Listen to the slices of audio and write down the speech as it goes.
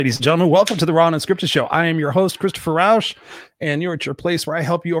Ladies and gentlemen, welcome to the Raw and Unscripted Show. I am your host, Christopher Rausch, and you're at your place where I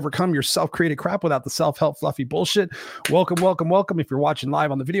help you overcome your self-created crap without the self-help fluffy bullshit. Welcome, welcome, welcome. If you're watching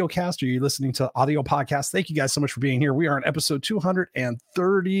live on the video cast or you're listening to audio podcast, thank you guys so much for being here. We are on episode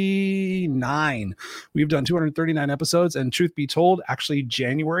 239. We've done 239 episodes, and truth be told, actually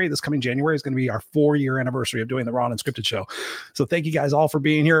this coming January is going to be our 4-year anniversary of doing the Raw and Unscripted Show. So thank you guys all for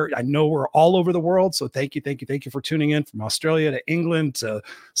being here. I know we're all over the world, so thank you for tuning in from Australia to England to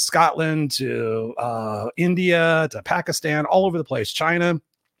Scotland to India to Pakistan, all over the place, China.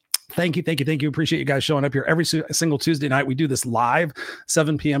 Thank you. Appreciate you guys showing up here every single Tuesday night. We do this live,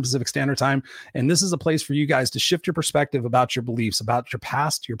 7 p.m. Pacific Standard Time. And this is a place for you guys to shift your perspective about your beliefs, about your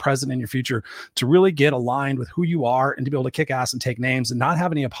past, your present, and your future, to really get aligned with who you are and to be able to kick ass and take names and not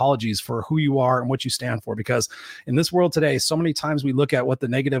have any apologies for who you are and what you stand for. Because in this world today, so many times we look at what the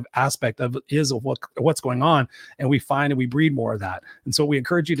negative aspect of is of what's going on, and we find and we breed more of that. And so we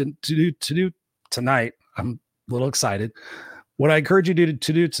encourage you to do tonight. I'm a little excited. What I encourage you to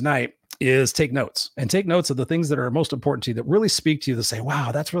do tonight is take notes of the things that are most important to you, that really speak to you, that say,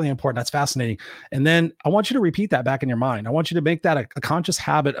 wow, that's really important. That's fascinating. And then I want you to repeat that back in your mind. I want you to make that a conscious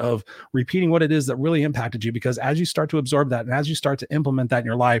habit of repeating what it is that really impacted you, because as you start to absorb that and as you start to implement that in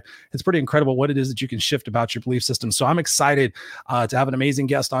your life, it's pretty incredible what it is that you can shift about your belief system. So I'm excited to have an amazing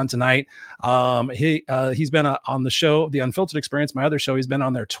guest on tonight. He's been on the show, The Unfiltered Experience, my other show. He's been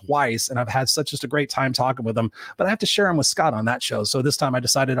on there twice, and I've had just a great time talking with him, but I have to share him with Scott on that show. So this time I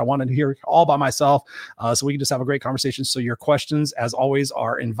decided I wanted to hear all by myself, so we can just have a great conversation. So your questions, as always,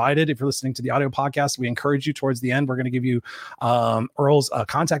 are invited. If you're listening to the audio podcast, we encourage you towards the end. We're going to give you Earl's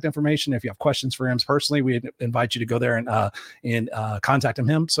contact information. If you have questions for him personally, we invite you to go there and contact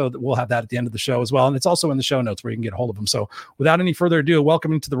him. So that we'll have that at the end of the show as well. And it's also in the show notes where you can get a hold of him. So without any further ado,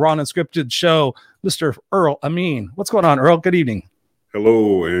 welcome to the Raw and Unscripted Show, Mr. Earl Amin. What's going on, Earl? Good evening.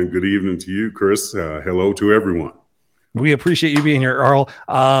 Hello, and good evening to you, Chris. Hello to everyone. We appreciate you being here, Earl.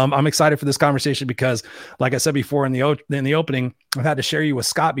 I'm excited for this conversation because, like I said before in the opening, I've had to share you with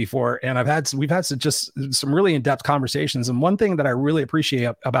Scott before, and we've had some really in-depth conversations. And one thing that I really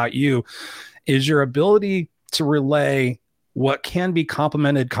appreciate about you is your ability to relay what can be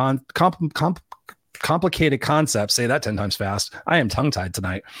complicated concepts. Say that 10 times fast. I am tongue-tied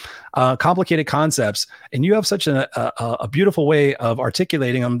tonight. Complicated concepts, and you have such a beautiful way of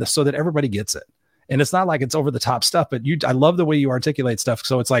articulating them so that everybody gets it. And it's not like it's over the top stuff, but I love the way you articulate stuff.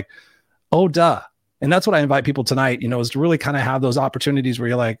 So it's like, oh, duh. And that's what I invite people tonight, is to really kind of have those opportunities where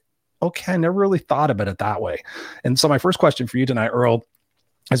you're like, okay, I never really thought about it that way. And so my first question for you tonight, Earl,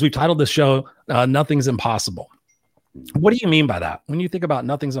 as we've titled this show, Nothing's Impossible. What do you mean by that? When you think about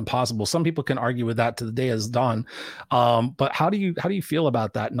nothing's impossible, some people can argue with that to the day is done. But how do you feel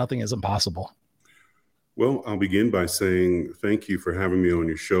about that? Nothing is impossible. Well, I'll begin by saying thank you for having me on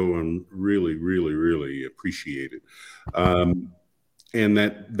your show. I'm really, really, really appreciate it. And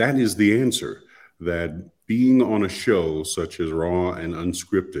that is the answer, that being on a show such as Raw and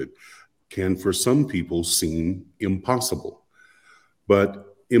Unscripted can, for some people, seem impossible.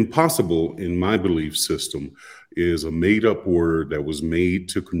 But impossible, in my belief system, is a made-up word that was made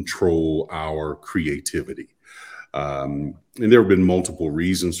to control our creativity. And there have been multiple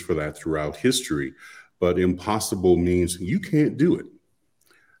reasons for that throughout history. But impossible means you can't do it.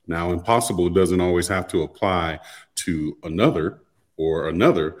 Now, impossible doesn't always have to apply to another,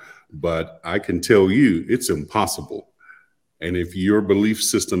 but I can tell you it's impossible. And if your belief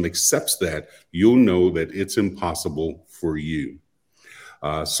system accepts that, you'll know that it's impossible for you.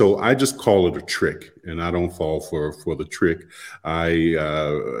 So I just call it a trick, and I don't fall for the trick.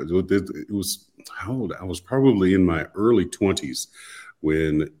 It was how old? I was probably in my early 20s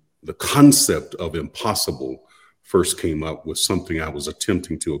when the concept of impossible first came up with something I was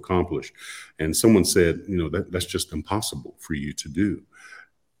attempting to accomplish. And someone said, that's just impossible for you to do.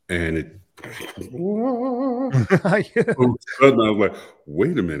 And all of a sudden I was like,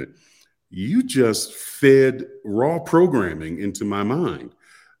 wait a minute, you just fed raw programming into my mind.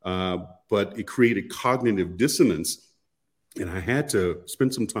 But it created cognitive dissonance. And I had to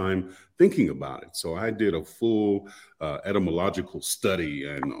spend some time thinking about it. So I did a full etymological study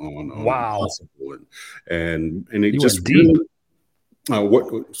on wow. Impossible, and it you just went deep.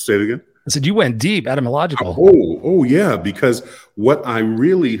 What? Say it again. I said you went deep, etymological. Oh yeah, because what I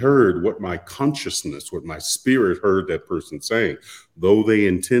really heard, what my consciousness, what my spirit heard that person saying, though they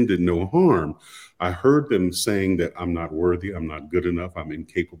intended no harm, I heard them saying that I'm not worthy, I'm not good enough, I'm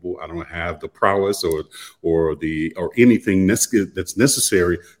incapable, I don't have the prowess or anything that's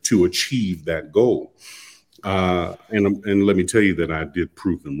necessary to achieve that goal. And let me tell you that I did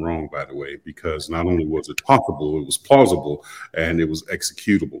prove them wrong, by the way, because not only was it possible, it was plausible and it was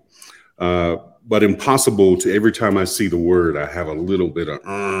executable. But impossible, to every time I see the word, I have a little bit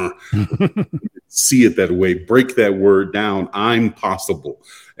of see it that way, break that word down. I'm possible.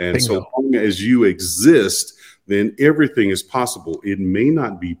 And Bingo. so long as you exist, then everything is possible. It may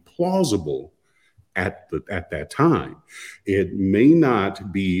not be plausible at that time. It may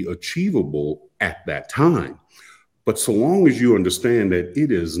not be achievable at that time. But so long as you understand that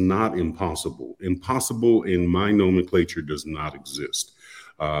it is not impossible, impossible in my nomenclature does not exist.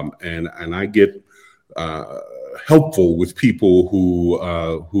 And I get helpful with people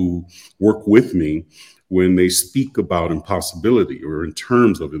who work with me when they speak about impossibility or in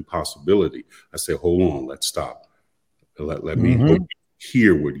terms of impossibility. I say, hold on, let's stop. Let me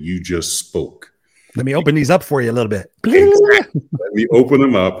hear what you just spoke. Let me open these up for you a little bit. Exactly. Let me open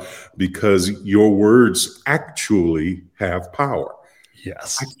them up, because your words actually have power.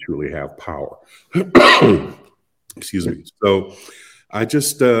 Yes. Actually have power. Excuse me. So I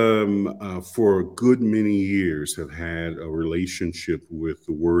just, for a good many years, have had a relationship with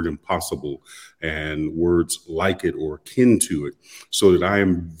the word impossible and words like it or akin to it, so that I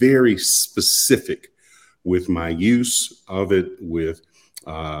am very specific with my use of it, with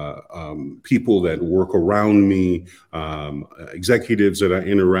people that work around me, executives that I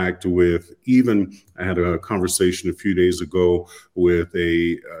interact with. Even I had a conversation a few days ago with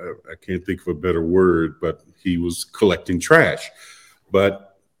I can't think of a better word, but he was collecting trash.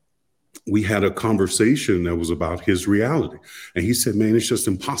 But we had a conversation that was about his reality. And he said, man, it's just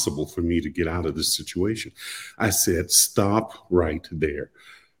impossible for me to get out of this situation. I said, stop right there.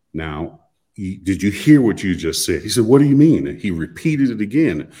 Now, did you hear what you just said? He said, what do you mean? And he repeated it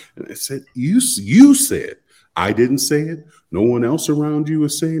again. And I said, you said, I didn't say it. No one else around you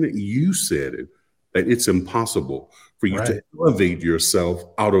is saying it. You said it, that it's impossible for you to elevate yourself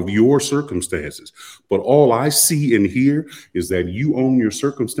out of your circumstances. But all I see and hear is that you own your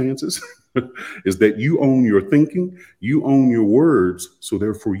circumstances, is that you own your thinking, you own your words. So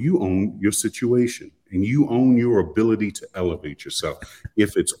therefore you own your situation and you own your ability to elevate yourself.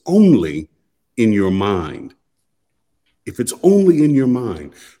 If it's only in your mind, if it's only in your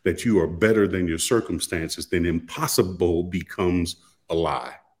mind that you are better than your circumstances, then impossible becomes a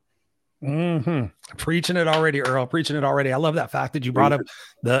lie. Preaching it already, Earl. Preaching it already. I love that fact that you brought up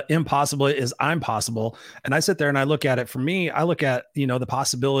the impossible is I'm possible. And I sit there and I look at it. For me, I look at, the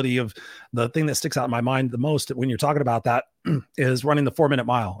possibility of the thing that sticks out in my mind the most when you're talking about that is running the 4-minute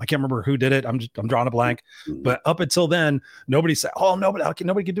mile. I can't remember who did it. I'm drawing a blank. But up until then, nobody said, oh, nobody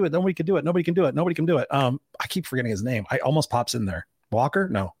can do it. Nobody can do it. Nobody can do it. Nobody can do it. I keep forgetting his name. I almost pops in there. Walker?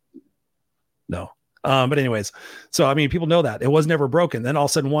 No. But anyways, so, I mean, people know that it was never broken. Then all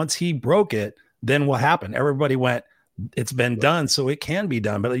of a sudden, once he broke it, then what happened? Everybody went, it's been done. So it can be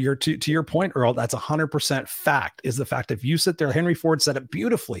done. But to your point, Earl, that's 100% fact, is the fact. If you sit there, Henry Ford said it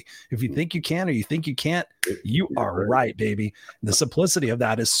beautifully. If you think you can, or you think you can't, you are right, baby. The simplicity of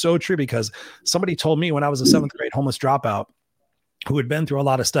that is so true, because somebody told me when I was a 7th grade homeless dropout, who had been through a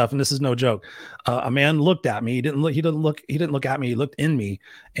lot of stuff, and this is no joke. A man looked at me. He didn't look at me. He looked in me,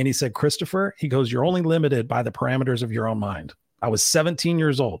 and he said, Christopher, he goes, you're only limited by the parameters of your own mind. I was 17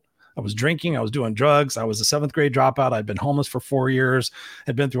 years old. I was drinking. I was doing drugs. I was a 7th grade dropout. I'd been homeless for 4 years,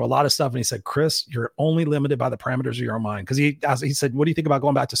 had been through a lot of stuff. And he said, Chris, you're only limited by the parameters of your own mind. Cause he said, what do you think about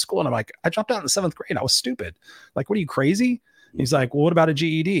going back to school? And I'm like, I dropped out in the 7th grade. I was stupid. Like, what are you, crazy? He's like, well, what about a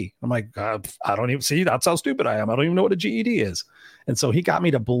GED? I'm like, I don't even see. That's how stupid I am. I don't even know what a GED is. And so he got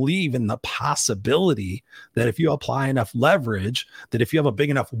me to believe in the possibility that if you apply enough leverage, that if you have a big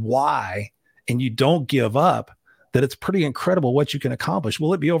enough why and you don't give up, that it's pretty incredible what you can accomplish.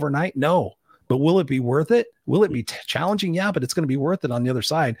 Will it be overnight? No. But will it be worth it? Will it be challenging? Yeah, but it's going to be worth it on the other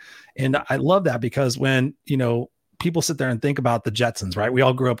side. And I love that, because when, people sit there and think about the Jetsons, right? You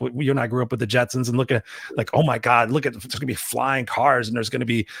and I grew up with the Jetsons, and look at, like, oh my God, look at, there's going to be flying cars, and there's going to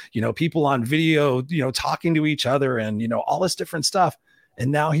be, people on video, talking to each other, and, all this different stuff.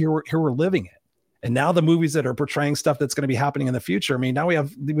 And now here we're living it. And now the movies that are portraying stuff that's going to be happening in the future. I mean, now we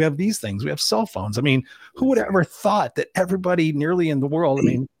have these things. We have cell phones. I mean, who would have ever thought that everybody nearly in the world, I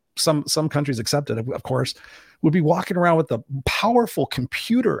mean, some countries accepted, of course, would be walking around with a powerful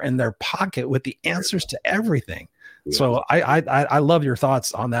computer in their pocket with the answers to everything. Yeah. So I love your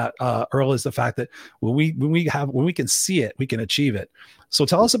thoughts on that, Earl, is the fact that when we can see it, we can achieve it. So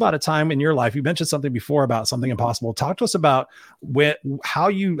tell us about a time in your life. You mentioned something before about something impossible. Talk to us about how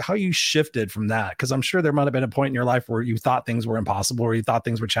you shifted from that, because I'm sure there might have been a point in your life where you thought things were impossible, or you thought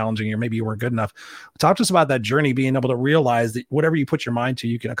things were challenging, or maybe you weren't good enough. Talk to us about that journey, being able to realize that whatever you put your mind to,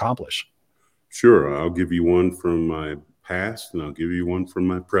 you can accomplish. Sure. I'll give you one from my past and I'll give you one from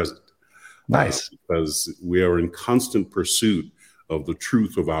my present. Nice. Because we are in constant pursuit of the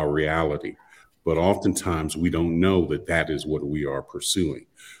truth of our reality. But oftentimes we don't know that that is what we are pursuing,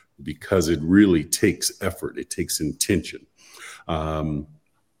 because it really takes effort. It takes intention. And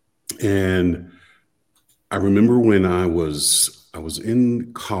I remember when I was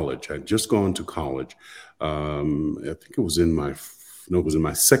in college. I'd just gone to college. I think it was in my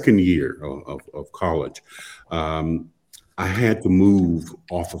second year of college. I had to move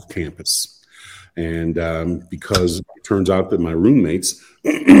off of campus. And because it turns out that my roommates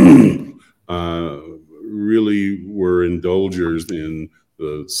really were indulgers in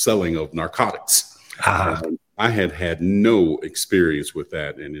the selling of narcotics. I had no experience with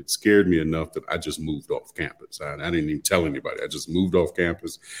that, and it scared me enough that I just moved off campus. I didn't even tell anybody. I just moved off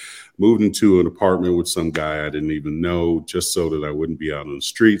campus, moved into an apartment with some guy I didn't even know, just so that I wouldn't be out on the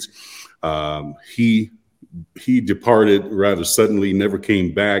streets. He departed rather suddenly, never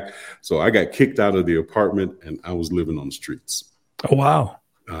came back. So I got kicked out of the apartment and I was living on the streets. Oh, wow.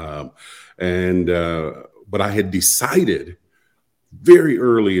 But I had decided very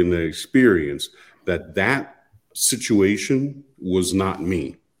early in the experience that situation was not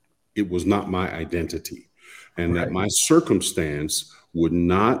me. It was not my identity. And that my circumstance I would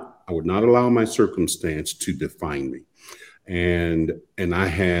not allow my circumstance to define me. And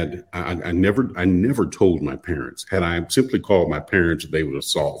I never told my parents. Had I simply called my parents, they would have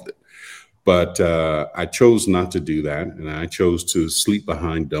solved it. But I chose not to do that, and I chose to sleep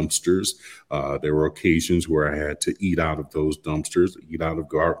behind dumpsters. There were occasions where I had to eat out of those dumpsters, eat out of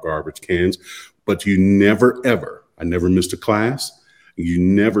garbage cans. But I never missed a class. You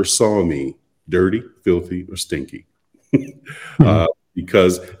never saw me dirty, filthy, or stinky,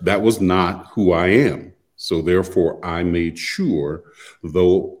 because that was not who I am. So therefore, I made sure,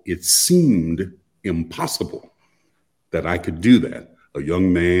 though it seemed impossible, that I could do that. A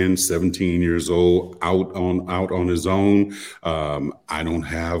young man, 17 years old, out on his own. I don't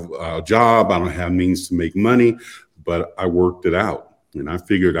have a job. I don't have means to make money, but I worked it out. And I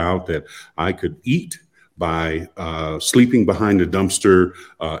figured out that I could eat by sleeping behind a dumpster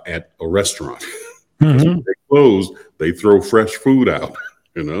at a restaurant. Because when they close, they throw fresh food out.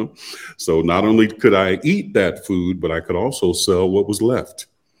 So not only could I eat that food, but I could also sell what was left.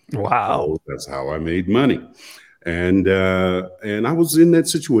 Wow. So that's how I made money. And I was in that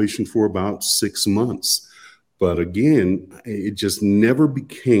situation for about 6 months. But again, it just never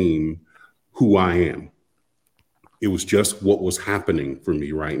became who I am. It was just what was happening for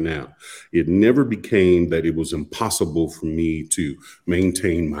me right now. It never became that it was impossible for me to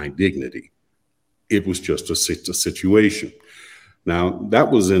maintain my dignity. It was just a situation. Now,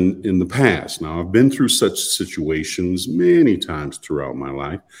 that was in the past. Now, I've been through such situations many times throughout my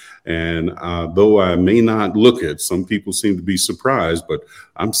life. And though I may not look it, some people seem to be surprised, but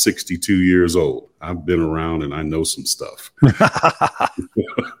I'm 62 years old. I've been around and I know some stuff.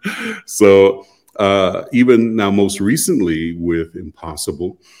 So even now, most recently with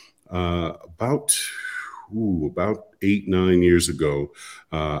Impossible, about 8-9 years ago,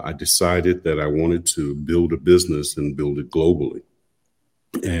 I decided that I wanted to build a business and build it globally.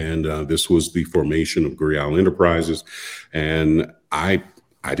 And this was the formation of Grial Enterprises. And I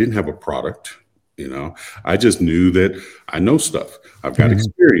didn't have a product, I just knew that I know stuff. I've got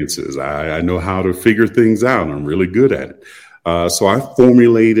experiences. I know how to figure things out. I'm really good at it. So I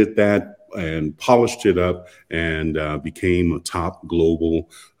formulated that and polished it up and became a top global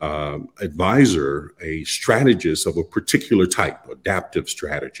advisor, a strategist of a particular type, adaptive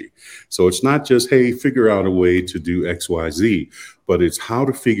strategy. So it's not just, hey, figure out a way to do X, Y, Z, but it's how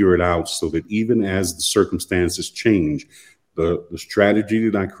to figure it out so that even as the circumstances change, the strategy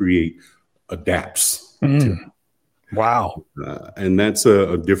that I create adapts. Wow. And that's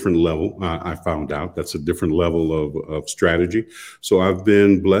a different level. I found out that's a different level of strategy. So I've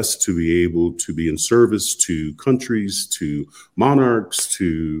been blessed to be able to be in service to countries, to monarchs,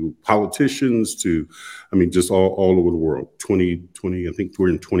 to politicians, just all over the world. 20, I think we're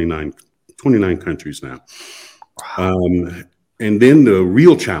in 29 countries now. Wow. And then the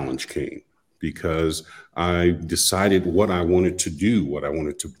real challenge came because I decided what I wanted to do, what I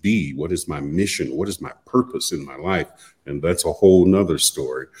wanted to be, what is my mission, what is my purpose in my life. And that's a whole nother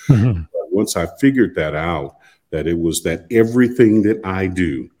story. But once I figured that out, that it was that everything that I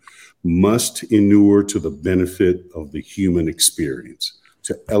do must inure to the benefit of the human experience,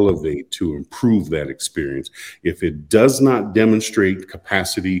 to elevate, to improve that experience. If it does not demonstrate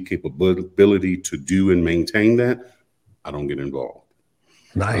capacity, capability to do and maintain that, I don't get involved.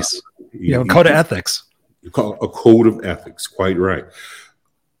 Nice. Code of ethics. You call it a code of ethics, quite right.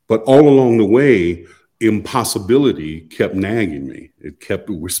 But all along the way, impossibility kept nagging me. It kept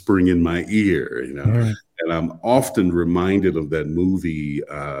whispering in my ear, And I'm often reminded of that movie,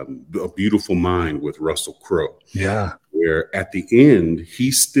 A Beautiful Mind, with Russell Crowe. Yeah. Where at the end,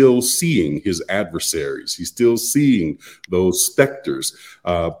 he's still seeing his adversaries. He's still seeing those specters,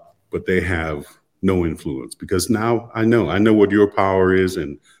 but they have no influence, because now I know what your power is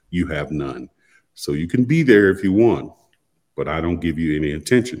and you have none. So you can be there if you want, but I don't give you any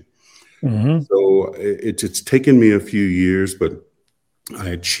attention. Mm-hmm. So it's taken me a few years, but I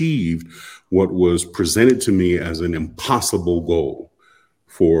achieved what was presented to me as an impossible goal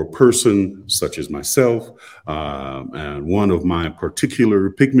for a person such as myself, and one of my particular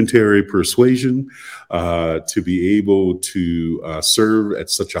pigmentary persuasion, to be able to serve at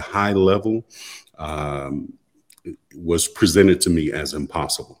such a high level, was presented to me as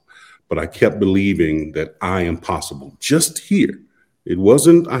impossible. But I kept believing that I am possible just here. It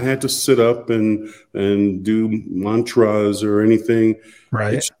wasn't I had to sit up and do mantras or anything.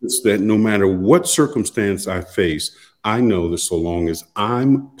 Right. It's just that no matter what circumstance I face, I know that so long as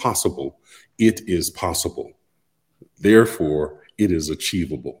I'm possible, it is possible. Therefore, it is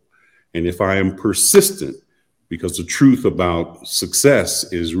achievable. And if I am persistent, because the truth about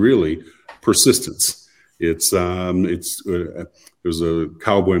success is really persistence. There's a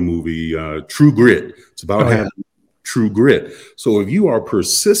cowboy movie, True Grit. It's about having true grit. So if you are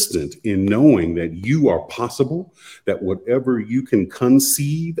persistent in knowing that you are possible, that whatever you can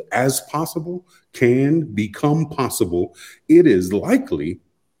conceive as possible can become possible, it is likely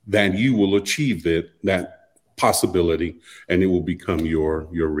that you will achieve that possibility, and it will become your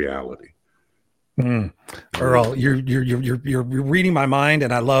reality. Earl, you're reading my mind,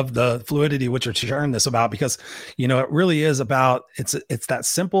 and I love the fluidity which you're sharing this about, because it really is about it's that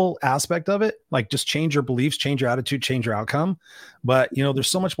simple aspect of it, like just change your beliefs, change your attitude, change your outcome. But there's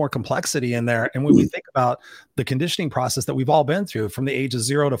so much more complexity in there. And when we think about the conditioning process that we've all been through from the age of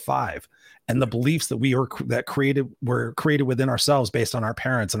 0 to 5, and the beliefs that were created within ourselves based on our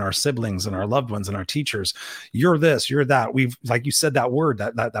parents and our siblings and our loved ones and our teachers. You're this, you're that. We've, like you said, that word,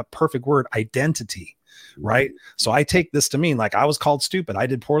 that perfect word, identity. Right. So I take this to mean like I was called stupid. I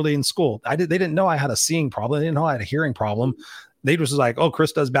did poorly in school. They didn't know I had a seeing problem. They didn't know I had a hearing problem. They just was like, oh,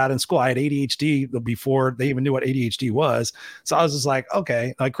 Chris does bad in school. I had ADHD before they even knew what ADHD was. So I was just like,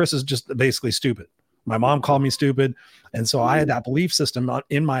 okay, like Chris is just basically stupid. My mom called me stupid. And so I had that belief system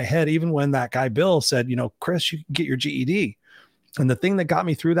in my head, even when that guy, Bill, said, Chris, you can get your GED. And the thing that got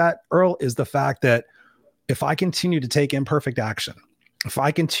me through that, Earl, is the fact that if I continue to take imperfect action, if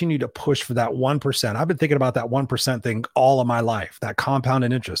I continue to push for that 1%, I've been thinking about that 1% thing all of my life, that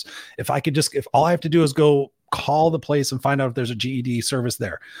compounded interest. If all I have to do is go call the place and find out if there's a GED service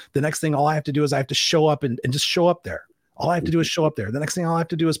there. The next thing, all I have to do is I have to show up and just show up there. All I have to do is show up there. The next thing all I have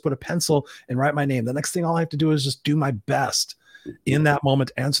to do is put a pencil and write my name. The next thing all I have to do is just do my best in that moment,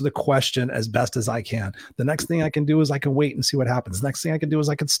 answer the question as best as I can. The next thing I can do is I can wait and see what happens. The next thing I can do is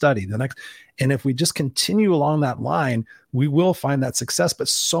I can study. And if we just continue along that line, we will find that success. But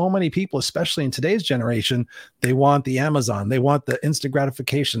so many people, especially in today's generation, they want the Amazon, they want the instant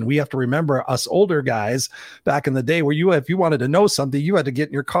gratification. We have to remember us older guys back in the day where if you wanted to know something, you had to get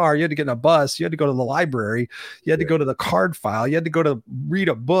in your car, you had to get in a bus, you had to go to the library, you had to go to the card file, you had to go to read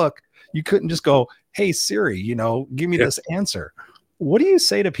a book. You couldn't just go, hey Siri, give me this answer. What do you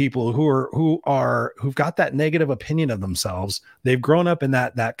say to people who've got that negative opinion of themselves? They've grown up in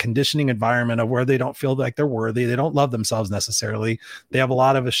that conditioning environment of where they don't feel like they're worthy. They don't love themselves necessarily. They have a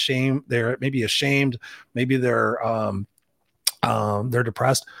lot of shame. They're maybe ashamed. Maybe they're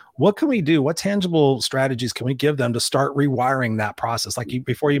depressed. What can we do? What tangible strategies can we give them to start rewiring that process? Like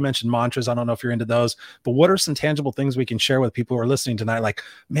before you mentioned mantras, I don't know if you're into those, but what are some tangible things we can share with people who are listening tonight? Like,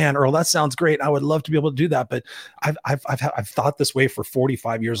 man, Earl, that sounds great. I would love to be able to do that, but I've thought this way for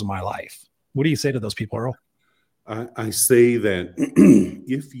 45 years of my life. What do you say to those people, Earl? I say that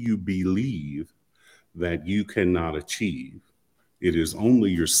if you believe that you cannot achieve, it is only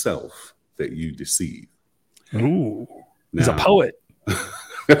yourself that you deceive. Ooh, he's a poet.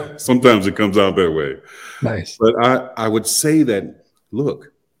 Sometimes it comes out that way. Nice. But I would say that,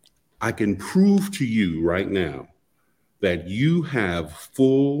 look, I can prove to you right now that you have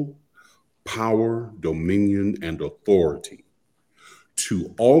full power, dominion, and authority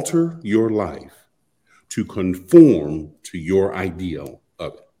to alter your life, to conform to your ideal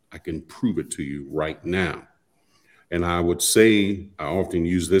of it. I can prove it to you right now. And I would say, I often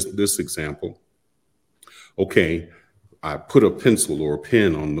use this example. Okay, I put a pencil or a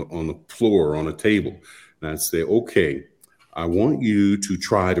pen on the floor, on a table, and I say, okay, I want you to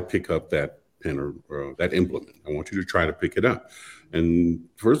try to pick up that pen or that implement. I want you to try to pick it up. And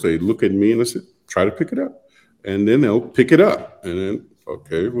first they look at me and I said, try to pick it up. And then they'll pick it up. And then,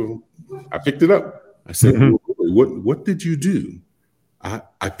 okay, well, I picked it up. I said, what did you do?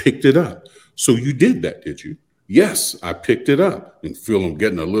 I picked it up. So you did that, did you? Yes, I picked it up, and feel them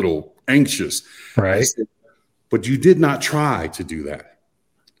getting a little anxious. Right. Said, but you did not try to do that,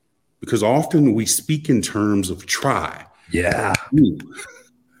 because often we speak in terms of try. Yeah.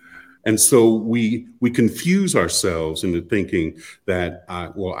 And so we confuse ourselves into thinking that,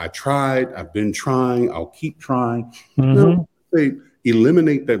 I tried, I've been trying, I'll keep trying. No,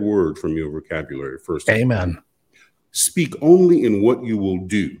 eliminate that word from your vocabulary first. Amen. Speak only in what you will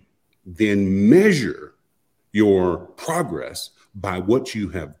do, then measure your progress by what you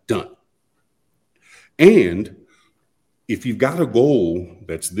have done. And if you've got a goal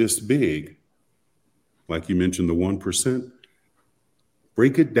that's this big, like you mentioned, the 1%,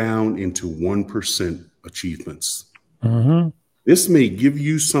 break it down into 1% achievements. This may give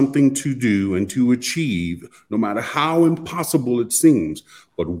you something to do and to achieve, no matter how impossible it seems.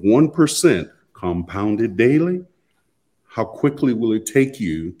 But 1% compounded daily, how quickly will it take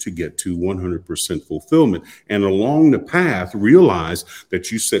you to get to 100% fulfillment? And along the path, realize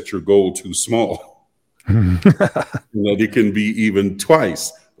that you set your goal too small. That it can be even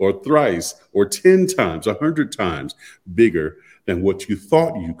twice or thrice or 10 times, 100 times bigger than what you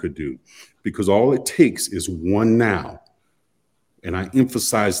thought you could do. Because all it takes is one now. And I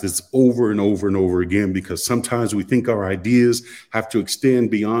emphasize this over and over and over again, because sometimes we think our ideas have to extend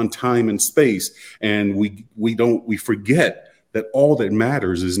beyond time and space. And we forget that all that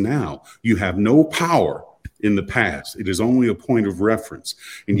matters is now. You have no power in the past. It is only a point of reference.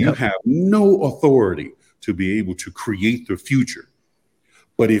 And you have no authority to be able to create the future.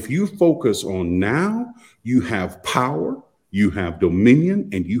 But if you focus on now, you have power, you have dominion,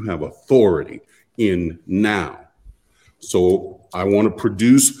 and you have authority in now. So I want to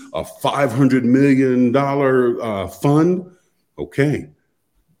produce a $500 million fund. Okay.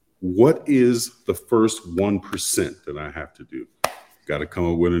 What is the first 1% that I have to do? Got to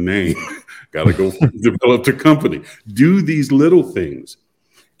come up with a name. Got to go develop the company. Do these little things.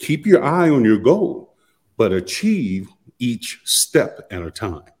 Keep your eye on your goal, but achieve each step at a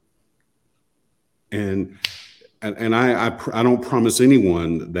time. And I don't promise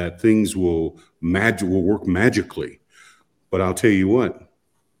anyone that things will work magically. But I'll tell you what,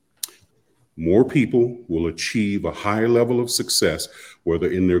 more people will achieve a higher level of success, whether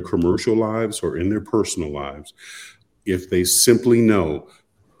in their commercial lives or in their personal lives, if they simply know,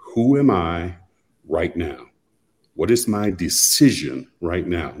 who am I right now? What is my decision right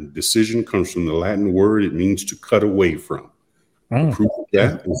now? And decision comes from the Latin word. It means to cut away from. The proof of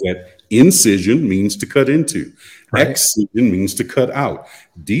that is that incision means to cut into. Right. Excision means to cut out.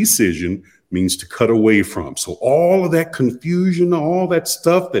 Decision means to cut away from. So all of that confusion, all that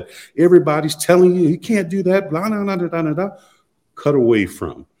stuff that everybody's telling you can't do that, blah, blah, blah, blah, blah, blah, cut away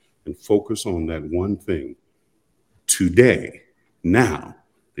from and focus on that one thing today, now,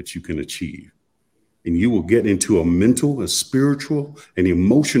 that you can achieve. And you will get into a mental, a spiritual, and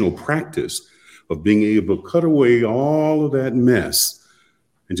emotional practice of being able to cut away all of that mess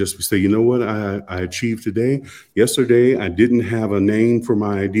and just say, you know what I achieved today? Yesterday, I didn't have a name for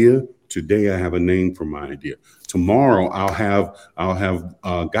my idea. Today, I have a name for my idea. Tomorrow, I'll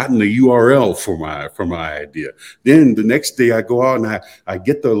have gotten the URL for my idea. Then the next day, I go out and I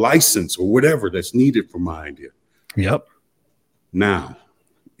get the license or whatever that's needed for my idea. Yep. Now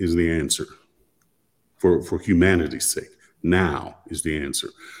is the answer for humanity's sake. Now is the answer.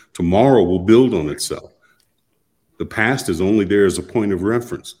 Tomorrow will build on itself. The past is only there as a point of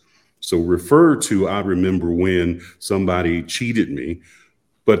reference. So refer to, I remember when somebody cheated me.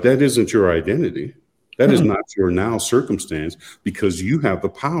 But that isn't your identity. That is not your now circumstance, because you have the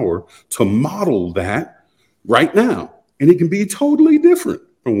power to model that right now. And it can be totally different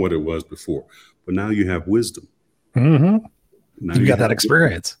from what it was before. But now you have wisdom. Now you got that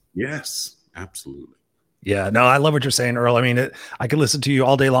experience. Yes, absolutely. Yeah, no, I love what you're saying, Earl. I mean, I could listen to you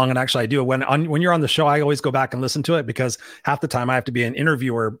all day long, and actually I do. When you're on the show, I always go back and listen to it, because half the time I have to be in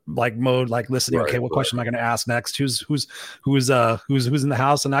interviewer mode, like listening. Right, okay, what question am I going to ask next? Who's in the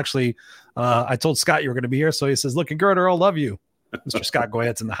house? And actually, I told Scott you were going to be here, so he says, "Looking good, Earl. Love you, Mr. Scott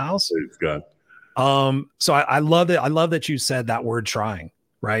Goyette's in the house." Hey, Scott. So I love that. I love that you said that word "trying."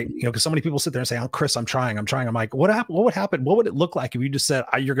 Right. You know, because so many people sit there and say, "Oh, Chris, I'm trying. I'm like, what would happen? What would it look like if you just said,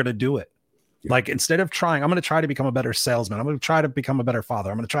 you're going to do it?" Yeah. Like, instead of trying, I'm going to try to become a better salesman. I'm going to try to become a better father.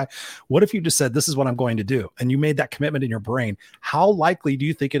 I'm going to try. What if you just said, this is what I'm going to do? And you made that commitment in your brain. How likely do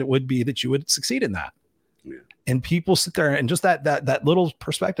you think it would be that you would succeed in that? Yeah. And people sit there and just that little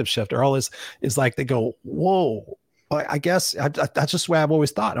perspective shift, Earl, is like, they go, whoa, I guess that's just the way I've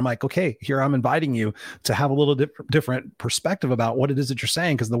always thought. I'm like, okay, here I'm inviting you to have a little different perspective about what it is that you're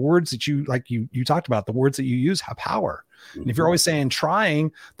saying, because the words that you talked about, the words that you use have power. And if you're always saying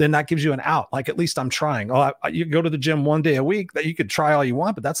trying, then that gives you an out. Like, at least I'm trying. Oh, you go to the gym one day a week, that you could try all you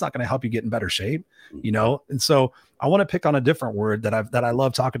want, but that's not going to help you get in better shape, you know? And so I want to pick on a different word that I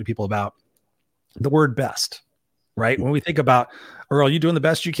love talking to people about, the word best, right? When we think about, Earl, you doing the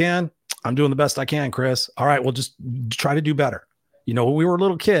best you can? I'm doing the best I can, Chris. All right, well, just try to do better. You know, when we were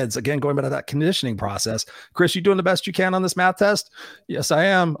little kids, again, going back to that conditioning process, Chris, you doing the best you can on this math test? Yes, I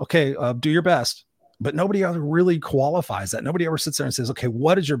am. Okay, do your best. But nobody ever really qualifies that. Nobody ever sits there and says, okay,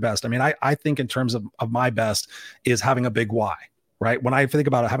 what is your best? I mean, I think in terms of my best is having a big why, right? When I think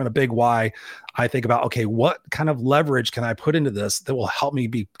about having a big why, I think about, okay, what kind of leverage can I put into this that will help me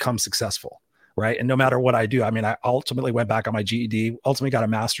become successful? Right. And no matter what I do, I mean, I ultimately went back on my GED, ultimately got a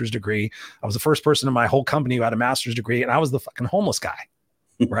master's degree. I was the first person in my whole company who had a master's degree, and I was the fucking homeless guy.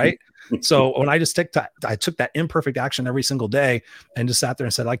 Right. So when I took that imperfect action every single day and just sat there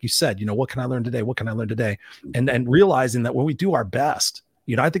and said, like you said, you know, what can I learn today? What can I learn today? And realizing that when we do our best,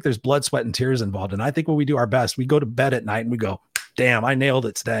 you know, I think there's blood, sweat, and tears involved. And I think when we do our best, we go to bed at night and we go, damn, I nailed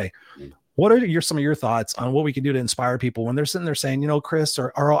it today. What are some of your thoughts on what we can do to inspire people when they're sitting there saying, you know, Chris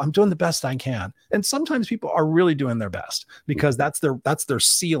or Earl, I'm doing the best I can. And sometimes people are really doing their best because that's their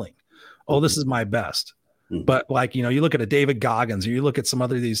ceiling. Oh, this is my best. But like, you know, you look at a David Goggins, or you look at some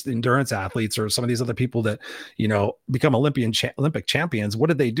other these endurance athletes, or some of these other people that, you know, become Olympic champions. What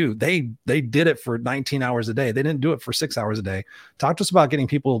did they do? They did it for 19 hours a day. They didn't do it for 6 hours a day. Talk to us about getting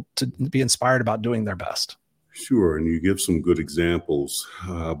people to be inspired about doing their best. Sure, and you give some good examples,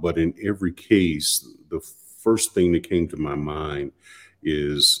 but in every case, the first thing that came to my mind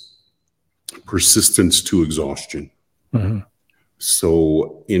is persistence to exhaustion. Mm-hmm.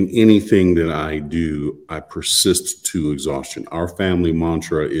 So in anything that I do, I persist to exhaustion. Our family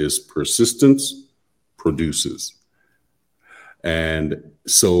mantra is persistence produces. And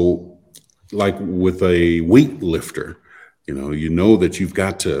so, like with a weightlifter, you know that you've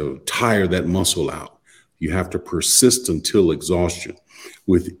got to tire that muscle out. You have to persist until exhaustion.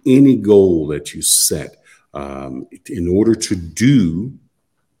 With any goal that you set, in order to do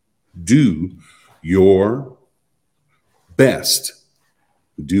your best.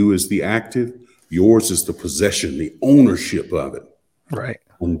 Do is the active, yours is the possession, the ownership of it. Right.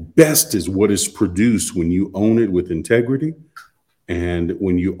 And best is what is produced when you own it with integrity and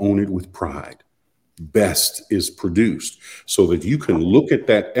when you own it with pride. Best is produced so that you can look at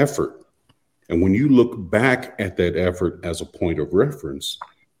that effort. And when you look back at that effort as a point of reference,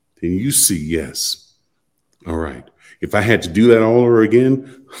 then you see, yes, all right. If I had to do that all over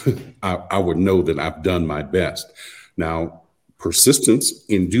again, I would know that I've done my best. Now, persistence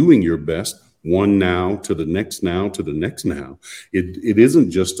in doing your best, one now to the next now to the next now, it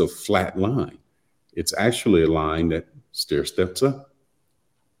isn't just a flat line. It's actually a line that stair steps up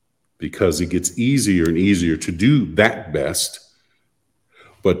because it gets easier and easier to do that best.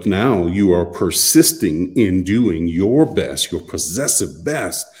 But now you are persisting in doing your best, your possessive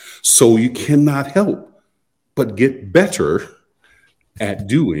best, so you cannot help but get better at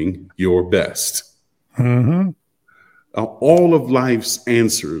doing your best. Mm-hmm. All of life's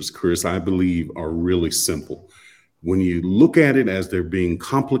answers, Chris, I believe, are really simple. When you look at it as they're being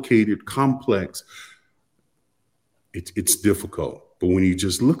complicated, complex, it's difficult. But when you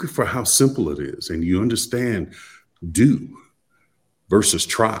just look for how simple it is and you understand do versus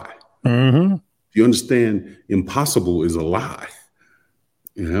try, you understand impossible is a lie.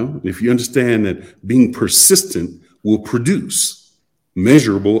 If you understand that being persistent will produce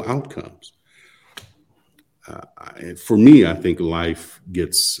measurable outcomes. For me, I think life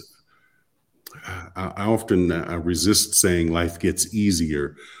gets, I often resist saying life gets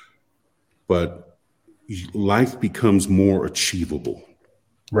easier, but life becomes more achievable.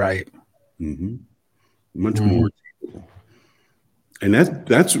 Right. Much more achievable. And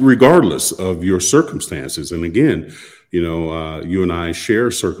that's regardless of your circumstances. And again, you and I share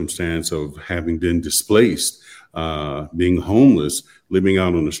a circumstance of having been displaced, being homeless, living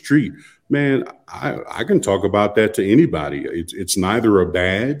out on the street. Man, I can talk about that to anybody. It's neither a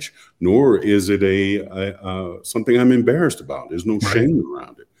badge nor is it a something I'm embarrassed about. There's no shame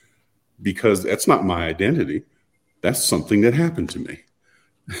around it because that's not my identity. That's something that happened to me,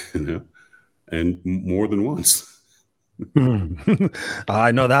 and more than once.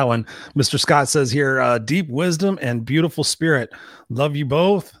 I know that one. Mr. Scott says here, deep wisdom and beautiful spirit. Love you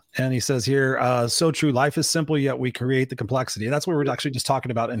both. And he says here, so true. Life is simple, yet we create the complexity. And that's what we're actually just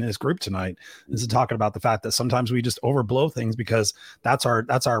talking about in his group tonight. Is talking about the fact that sometimes we just overblow things because that's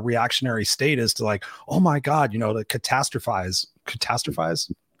our reactionary state, is to like, oh my God, to catastrophize.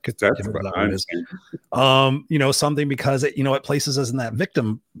 Something because it places us in that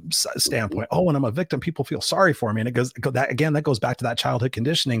victim standpoint. Oh, when I'm a victim, people feel sorry for me. And that goes back to that childhood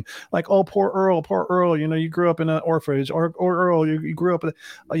conditioning. Like, oh, poor Earl, you grew up in an orphanage, or Earl, you grew up,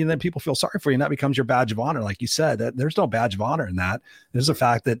 then people feel sorry for you. And that becomes your badge of honor. Like you said, there's no badge of honor in that. There's a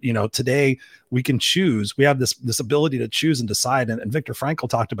fact that, today we can choose. We have this ability to choose and decide. And Viktor Frankl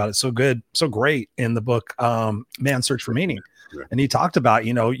talked about it so great in the book, Man's Search for Meaning. And he talked about,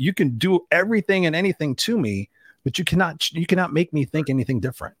 you can do everything and anything to me, but you cannot make me think anything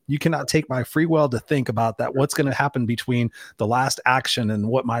different. You cannot take my free will to think about that. What's going to happen between the last action and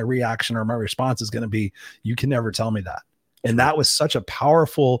what my reaction or my response is going to be. You can never tell me that. And that was such a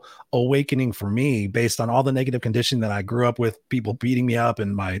powerful awakening for me, based on all the negative conditioning that I grew up with, people beating me up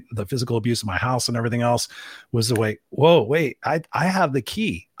and the physical abuse in my house and everything else, was the way, whoa, wait, I have the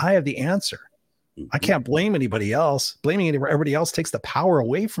key. I have the answer. I can't blame anybody else. Blaming everybody else takes the power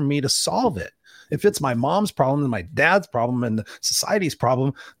away from me to solve it. If it's my mom's problem and my dad's problem and society's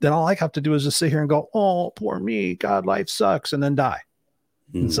problem, then all I have to do is just sit here and go, oh, poor me, God, life sucks, and then die.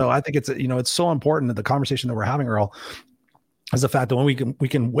 And so I think it's so important that the conversation that we're having, Earl, is the fact that when we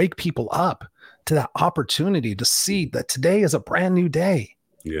can wake people up to that opportunity to see that today is a brand new day.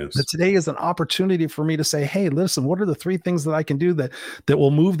 Yes. That today is an opportunity for me to say, hey, listen, what are the 3 things that I can do that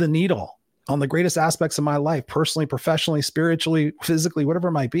will move the needle on the greatest aspects of my life, personally, professionally, spiritually, physically, whatever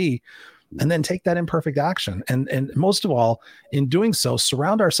it might be, and then take that imperfect action. And most of all, in doing so,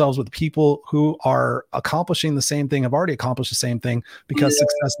 surround ourselves with people who are accomplishing the same thing, have already accomplished the same thing, because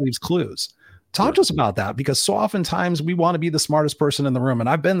success leaves clues. Talk to us about that, because so oftentimes we want to be the smartest person in the room. And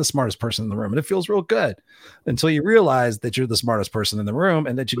I've been the smartest person in the room, and it feels real good until you realize that you're the smartest person in the room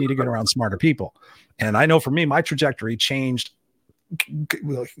and that you need to get around smarter people. And I know for me, my trajectory changed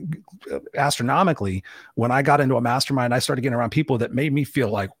astronomically when I got into a mastermind. I started getting around people that made me feel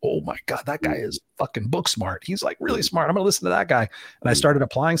like, oh my God, that guy is fucking book smart. He's like really smart. I'm gonna listen to that guy. And I started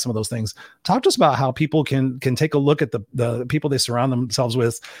applying some of those things. Talk to us about how people can take a look at the people they surround themselves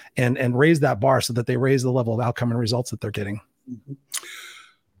with and raise that bar so that they raise the level of outcome and results that they're getting.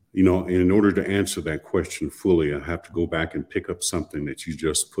 In order to answer that question fully, I have to go back and pick up something that you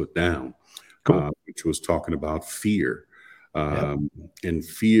just put down, which was talking about fear. And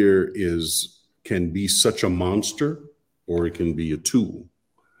fear can be such a monster, or it can be a tool.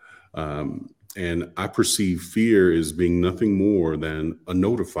 And I perceive fear as being nothing more than a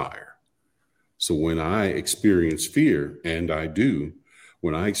notifier. So when I experience fear, and I do,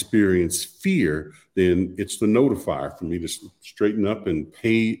 when I experience fear, then it's the notifier for me to straighten up and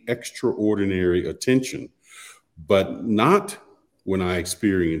pay extraordinary attention. But not when I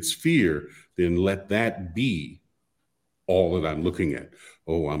experience fear, then let that be all that I'm looking at.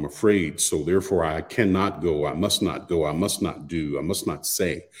 Oh, I'm afraid, so therefore I cannot go. I must not go. I must not do. I must not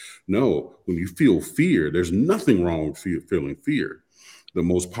say. No, when you feel fear, there's nothing wrong with feeling fear. The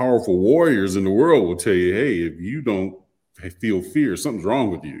most powerful warriors in the world will tell you, hey, if you don't feel fear, something's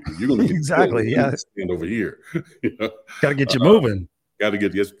wrong with you. You're going to get exactly. Yeah. Stand over here. Got to get you moving.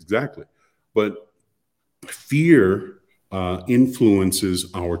 Yes, exactly. But fear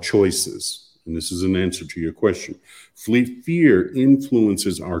influences our choices. And this is an answer to your question. Fear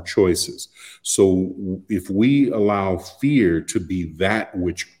influences our choices. So if we allow fear to be that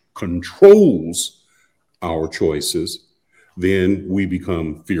which controls our choices, then we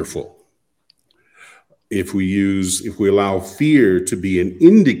become fearful. If we allow fear to be an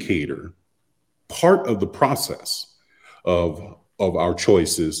indicator, part of the process of our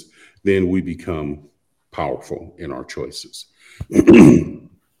choices, then we become powerful in our choices.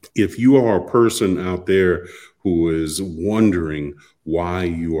 If you are a person out there who is wondering why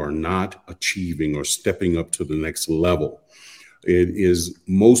you are not achieving or stepping up to the next level, it is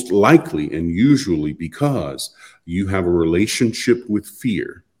most likely and usually because you have a relationship with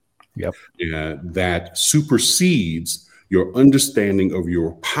fear that supersedes your understanding of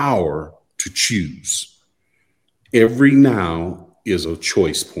your power to choose. Every now is a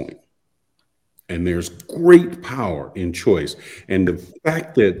choice point. And there's great power in choice. And the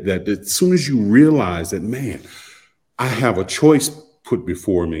fact that as soon as you realize that, man, I have a choice put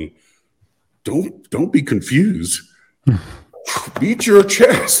before me, don't be confused. Beat your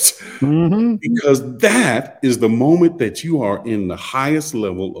chest, because that is the moment that you are in the highest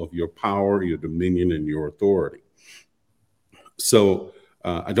level of your power, your dominion, and your authority. So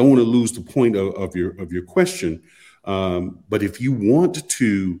I don't want to lose the point of your question. But if you want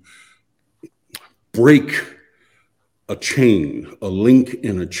to break a chain, a link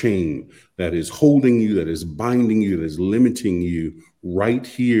in a chain that is holding you, that is binding you, that is limiting you right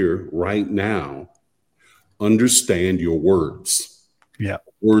here, right now, understand your words. Yeah.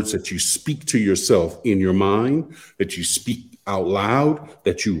 Words that you speak to yourself in your mind, that you speak out loud,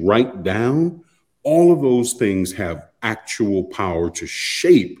 that you write down. All of those things have actual power to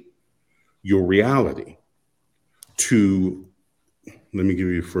shape your reality. Let me give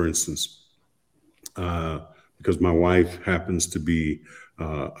you, for instance, because my wife happens to be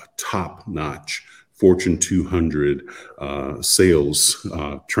a top-notch Fortune 200 sales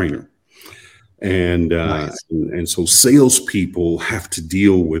trainer. And Nice. and so salespeople have to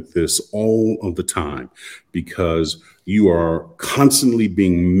deal with this all of the time because you are constantly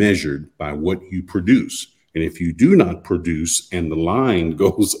being measured by what you produce. And if you do not produce and the line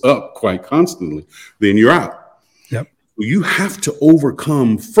goes up quite constantly, then you're out. Yep. You have to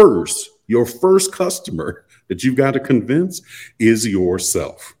overcome first. Your first customer that you've got to convince is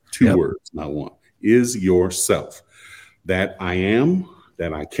yourself. Two words, not one. Is yourself. That I am,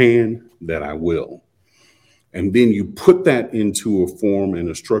 that I can, that I will. And then you put that into a form and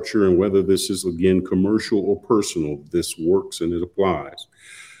a structure, and whether this is, again, commercial or personal, this works and it applies.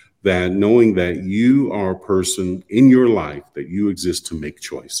 That knowing that you are a person in your life, that you exist to make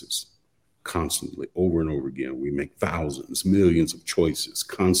choices constantly, over and over again. We make thousands, millions of choices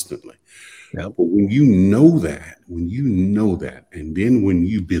constantly. Yep. But when you know that, and then when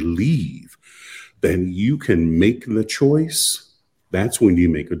you believe that you can make the choice, that's when you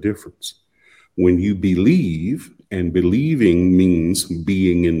make a difference. When you believe, and believing means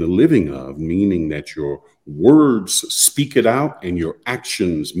being in the living of, meaning that your words speak it out and your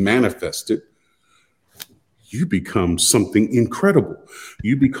actions manifest it, you become something incredible.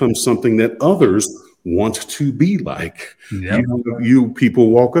 You become something that others want to be like. Yep. You people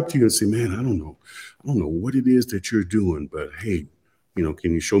walk up to you and say, man, I don't know what it is that you're doing, but hey,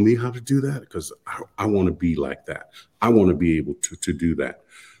 can you show me how to do that? Because I want to be like that. I want to be able to do that.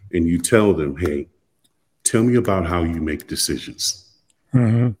 And you tell them, hey, tell me about how you make decisions.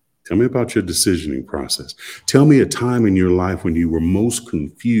 Mm-hmm. Tell me about your decisioning process. Tell me a time in your life when you were most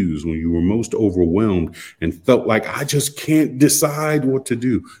confused, when you were most overwhelmed and felt like I just can't decide what to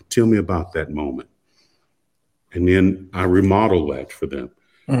do. Tell me about that moment. And then I remodel that for them.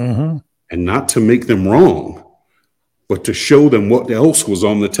 Mm-hmm. And not to make them wrong, but to show them what else was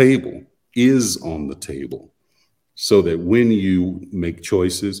on the table, is on the table. So that when you make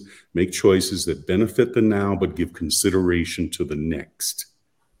choices that benefit the now, but give consideration to the next.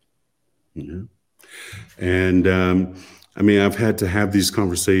 Yeah. And I've had to have these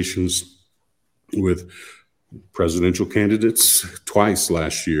conversations with presidential candidates twice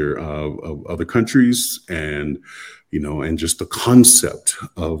last year of other countries, and just the concept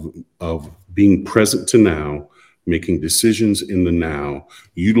of being present to now, making decisions in the now,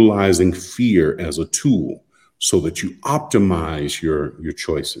 utilizing fear as a tool so that you optimize your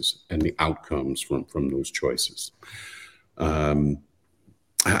choices and the outcomes from those choices.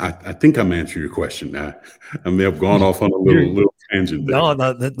 I think I'm answering your question now. I may have gone off on a little tangent there. No,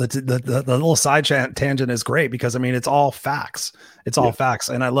 the little side tangent is great because it's all facts. It's all facts.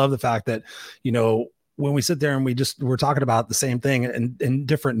 And I love the fact that, when we sit there and we're talking about the same thing and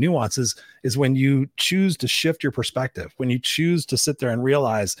different nuances, is when you choose to shift your perspective, when you choose to sit there and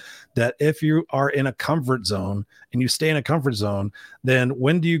realize that if you are in a comfort zone and you stay in a comfort zone, then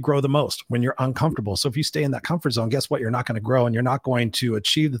when do you grow the most? When you're uncomfortable. So if you stay in that comfort zone, guess what? You're not going to grow, and you're not going to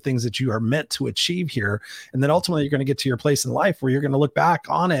achieve the things that you are meant to achieve here. And then ultimately you're going to get to your place in life where you're going to look back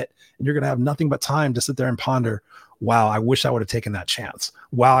on it and you're going to have nothing but time to sit there and ponder, wow, I wish I would have taken that chance.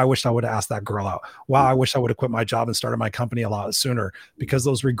 Wow, I wish I would have asked that girl out. Wow, I wish I would have quit my job and started my company a lot sooner. Because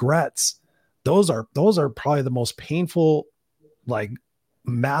those regrets, those are probably the most painful,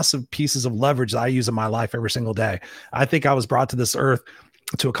 massive pieces of leverage that I use in my life every single day. I think I was brought to this earth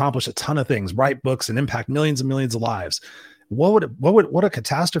to accomplish a ton of things, write books, and impact millions and millions of lives. What a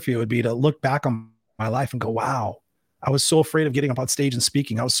catastrophe it would be to look back on my life and go, wow, I was so afraid of getting up on stage and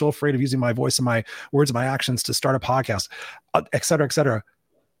speaking. I was so afraid of using my voice and my words and my actions to start a podcast, et cetera, et cetera.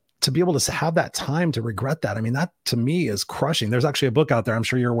 To be able to have that time to regret that, that to me is crushing. There's actually a book out there, I'm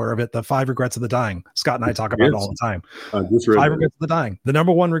sure you're aware of it, The 5 Regrets of the Dying. Scott and I talk about it all the time. 5 Regrets of the Dying. The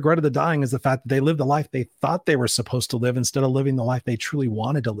number one regret of the dying is the fact that they lived the life they thought they were supposed to live instead of living the life they truly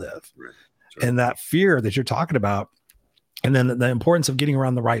wanted to live. Right. And that fear that you're talking about, And then the importance of getting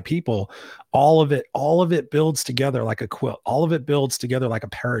around the right people, all of it builds together like a quilt. All of it builds together like a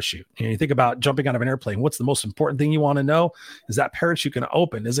parachute. You think about jumping out of an airplane. What's the most important thing you want to know? Is that parachute going to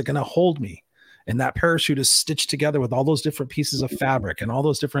open? Is it going to hold me? And that parachute is stitched together with all those different pieces of fabric and all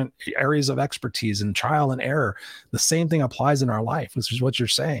those different areas of expertise and trial and error. The same thing applies in our life, which is what you're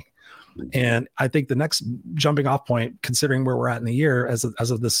saying. And I think the next jumping off point, considering where we're at in the year, as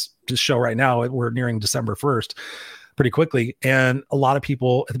of this show right now, we're nearing December 1st pretty quickly. And a lot of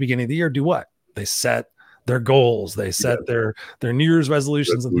people at the beginning of the year do what? They set their goals, they set their New Year's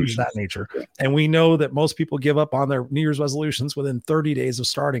resolutions and things of that nature. And we know that most people give up on their New Year's resolutions within 30 days of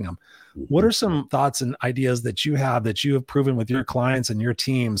starting them. What are some thoughts and ideas that you have proven with your clients and your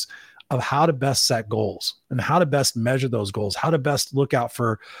teams of how to best set goals and how to best measure those goals, how to best look out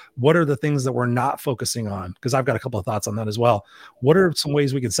for what are the things that we're not focusing on? Because I've got a couple of thoughts on that as well. What are some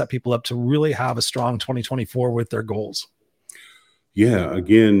ways we can set people up to really have a strong 2024 with their goals? Yeah,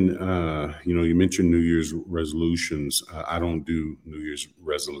 again, you mentioned New Year's resolutions. I don't do New Year's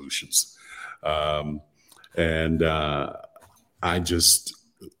resolutions. I just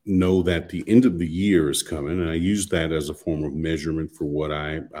know that the end of the year is coming, and I use that as a form of measurement for what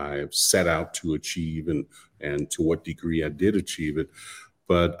I have set out to achieve and to what degree I did achieve it.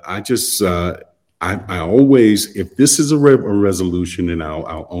 But I just, I always, if this is a resolution, and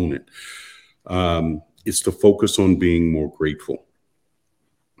I'll own it, it's to focus on being more grateful.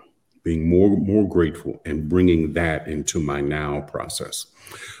 Being more grateful and bringing that into my now process.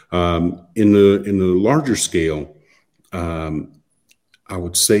 In the larger scale, I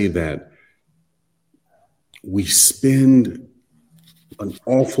would say that we spend an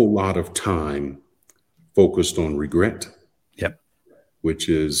awful lot of time focused on regret. Yep. Which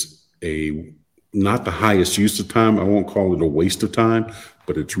is not the highest use of time. I won't call it a waste of time,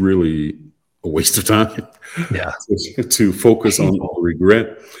 but it's really a waste of time. Yeah. To focus on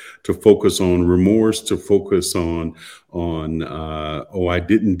regret, to focus on remorse, to focus on I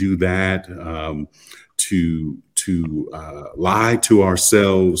didn't do that, to lie to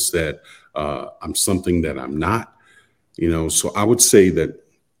ourselves that I'm something that I'm not, So I would say that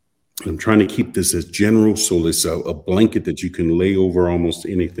I'm trying to keep this as general, so it's a blanket that you can lay over almost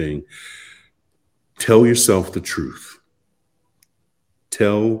anything. Tell yourself the truth.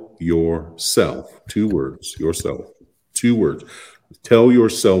 Tell yourself, 2 words, yourself, 2 words. Tell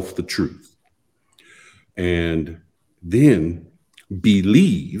yourself the truth. And then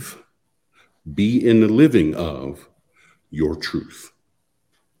believe, be in the living of your truth.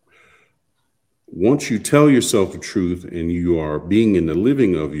 Once you tell yourself the truth and you are being in the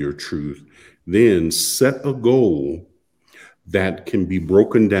living of your truth, then set a goal that can be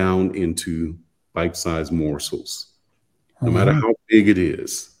broken down into bite-sized morsels. No matter how big it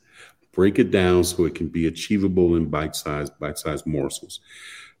is, break it down so it can be achievable in bite-sized morsels.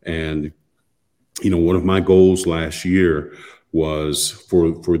 And, one of my goals last year was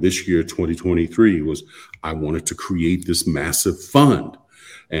for this year, 2023, was I wanted to create this massive fund.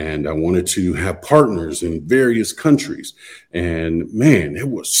 And I wanted to have partners in various countries. And man, it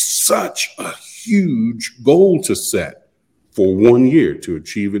was such a huge goal to set for 1 year, to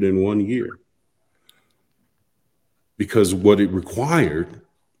achieve it in 1 year. Because what it required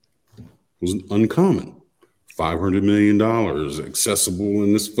was uncommon. $500 million accessible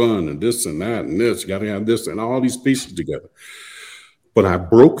in this fund and this and that and this. You got to have this and all these pieces together. But I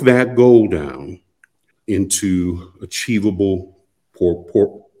broke that goal down into achievable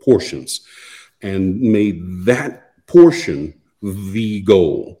portions and made that portion the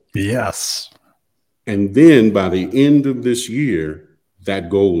goal. Yes. And then by the end of this year, that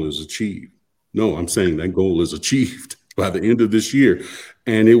goal is achieved. No, I'm saying that goal is achieved by the end of this year.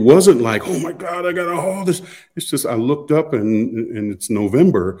 And it wasn't like, oh my God, I got all this. It's just, I looked up and it's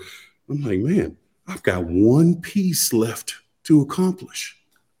November. I'm like, man, I've got one piece left to accomplish.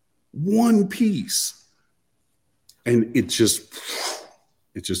 One piece. And it just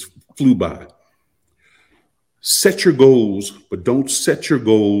flew by. Set your goals, but don't set your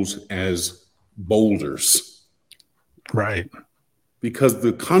goals as boulders. Right. Because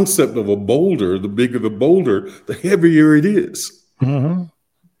the concept of a boulder, the bigger the boulder, the heavier it is. Mm-hmm.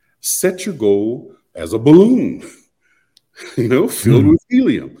 Set your goal as a balloon, filled with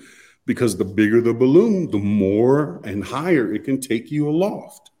helium. Because the bigger the balloon, the more and higher it can take you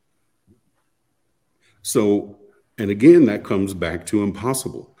aloft. So, and again, that comes back to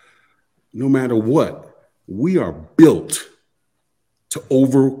impossible. No matter what, we are built to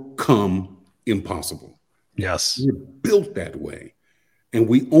overcome impossible. Yes. We're built that way. And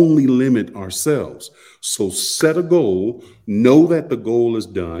we only limit ourselves. So set a goal, know that the goal is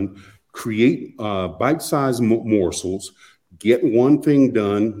done, create bite-sized morsels, Get one thing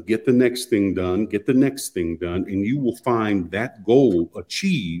done, get the next thing done, get the next thing done, and you will find that goal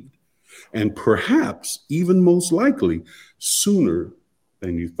achieved, and perhaps even most likely sooner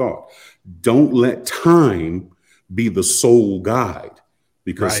than you thought. Don't let time be the sole guide,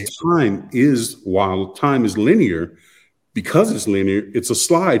 because while time is linear, because it's linear, it's a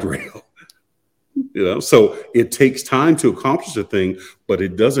slide rail. So it takes time to accomplish a thing, but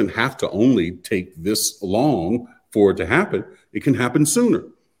it doesn't have to only take this long for it to happen. It can happen sooner.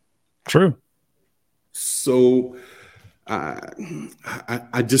 True. So I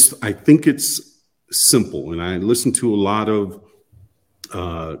think it's simple. And I listen to a lot of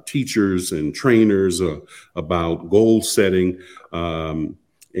teachers and trainers about goal setting.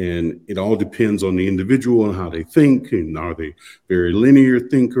 And it all depends on the individual and how they think. And are they very linear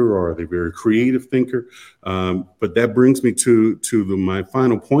thinker, or are they very creative thinker? But that brings me to my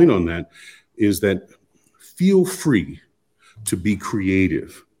final point on that, is that feel free to be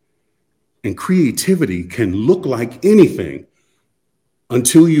creative. And creativity can look like anything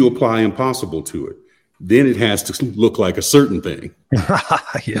until you apply impossible to it. Then it has to look like a certain thing.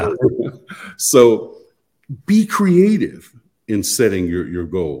 Yeah. So be creative in setting your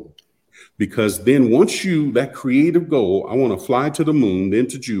goal, because then once that creative goal, I want to fly to the moon, then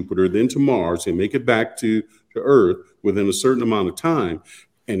to Jupiter, then to Mars, and make it back to Earth within a certain amount of time.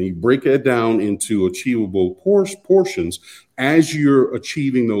 And you break that down into achievable portions. As you're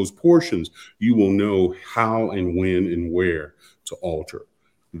achieving those portions, you will know how and when and where to alter.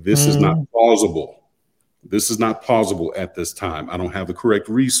 This is not plausible. This is not plausible at this time. I don't have the correct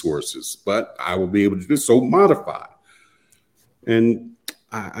resources, but I will be able to do so, modify. And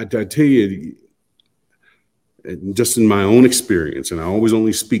I tell you, just in my own experience, and I always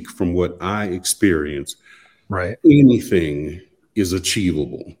only speak from what I experience, right? Anything is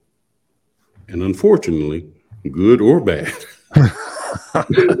achievable. And unfortunately, good or bad.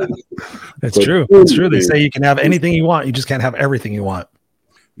 It's true. It's true. They say you can have anything you want. You just can't have everything you want.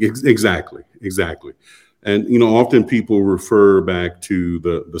 Exactly. And, often people refer back to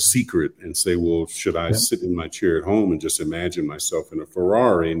the Secret and say, well, should I sit in my chair at home and just imagine myself in a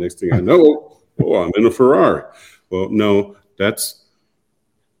Ferrari? And next thing I know, I'm in a Ferrari. Well, no, that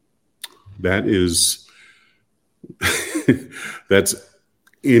is that's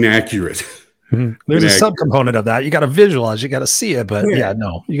inaccurate. Mm-hmm. There's a subcomponent of that. You got to visualize, you got to see it, but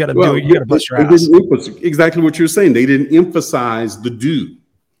no, you got to do it. You got to bust your ass. Exactly what you're saying. They didn't emphasize the do.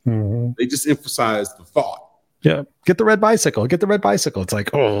 Mm-hmm. They just emphasized the thought. Yeah. Get the red bicycle. It's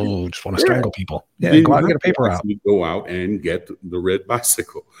like, just want to strangle people. Yeah. Go out and get a paper route. Go out and get the red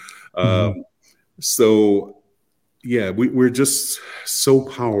bicycle. So we're just so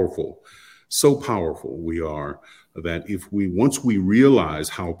powerful we are, that once we realize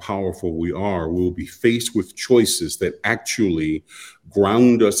how powerful we are, we'll be faced with choices that actually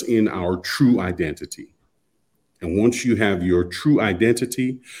ground us in our true identity. And once you have your true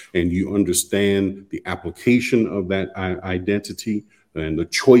identity and you understand the application of that identity, and the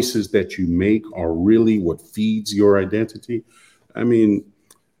choices that you make are really what feeds your identity, I mean,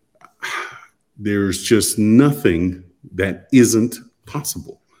 there's just nothing that isn't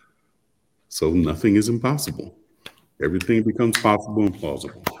possible. So nothing is impossible. Everything becomes possible and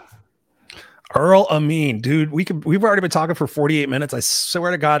plausible. Earl Amin, dude, we've already been talking for 48 minutes. I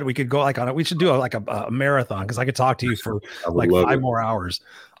swear to God, we could go on it. We should do a marathon, because I could talk to you for like 5 more hours.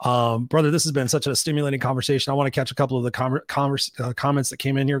 Brother, this has been such a stimulating conversation. I want to catch a couple of the comments that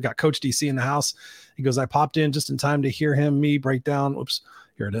came in here. Got Coach DC in the house. He goes, I popped in just in time to hear me break down. Oops,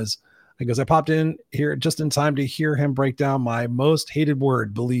 here it is. He goes, I popped in here just in time to hear him break down my most hated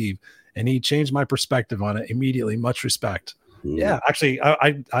word, believe. And he changed my perspective on it immediately. Much respect. Yeah, actually,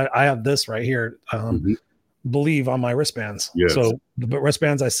 I have this right here. Believe on my wristbands. Yes. So the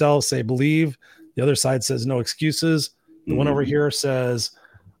wristbands I sell say believe. The other side says no excuses. The one over here says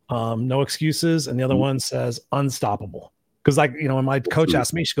no excuses, and the other one says unstoppable. Because when my coach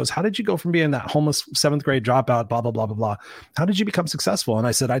asked me, she goes, how did you go from being that homeless 7th grade dropout, blah, blah, blah, blah, blah. How did you become successful? And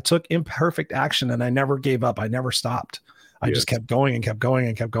I said, I took imperfect action and I never gave up. I never stopped. I just kept going and kept going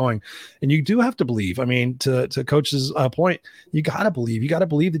and kept going. And you do have to believe. I mean, to Coach's point, you got to believe. You got to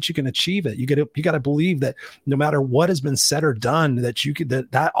believe that you can achieve it. You got to believe that no matter what has been said or done, that you could,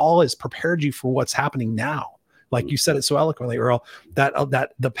 that all has prepared you for what's happening now. Like you said it so eloquently, Earl, that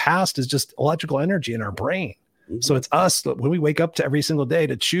the past is just electrical energy in our brain. So it's us when we wake up to every single day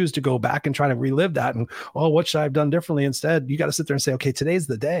to choose to go back and try to relive that. And, what should I have done differently? Instead, you got to sit there and say, okay, today's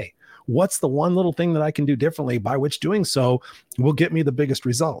the day. What's the one little thing that I can do differently by which doing so will get me the biggest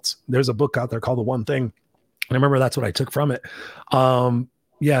results? There's a book out there called The One Thing. And I remember that's what I took from it.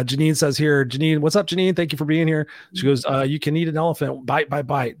 Yeah, Janine says here, Janine, what's up, Janine? Thank you for being here. She goes, you can eat an elephant bite by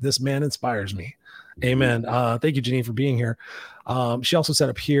bite. This man inspires me. Amen. Thank you, Janine, for being here. She also said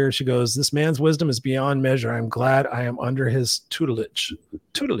up here, she goes, this man's wisdom is beyond measure. I'm glad I am under his tutelage.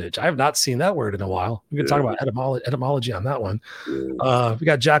 Tutelage. I have not seen that word in a while. We can talk about etymology on that one. We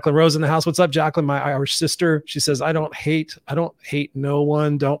got Jacqueline Rose in the house. What's up, Jacqueline? My Irish sister. She says, I don't hate no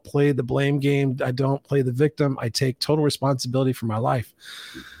one. Don't play the blame game. I don't play the victim. I take total responsibility for my life.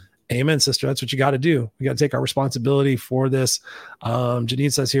 Amen, sister. That's what you got to do. We got to take our responsibility for this.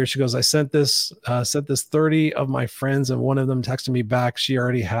 Janine says here, she goes, I sent this 30 of my friends, and one of them texted me back. She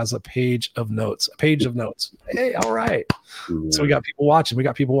already has a page of notes. Hey, all right. So we got people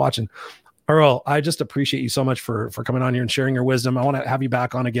watching. Earl, I just appreciate you so much for coming on here and sharing your wisdom. I want to have you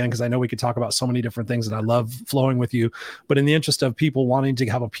back on again because I know we could talk about so many different things, and I love flowing with you. But in the interest of people wanting to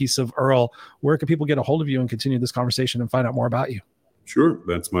have a piece of Earl, where can people get a hold of you and continue this conversation and find out more about you? Sure.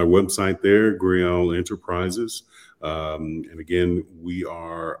 That's my website there, Gray Owl Enterprises. And again, we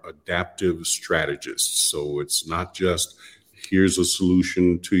are adaptive strategists. So it's not just here's a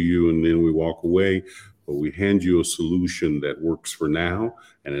solution to you and then we walk away, but we hand you a solution that works for now.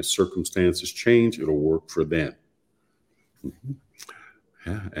 And as circumstances change, it'll work for then.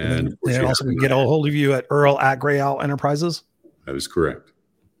 Yeah. And also we can get a hold of you at Earl at Gray Owl Enterprises. That is correct.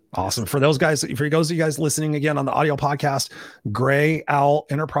 Awesome. For those of you guys listening again on the audio podcast, Gray Owl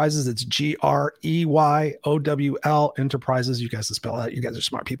Enterprises, it's GREYOWL Enterprises. You guys can spell that. You guys are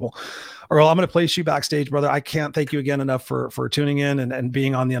smart people. Earl, I'm going to place you backstage, brother. I can't thank you again enough for tuning in and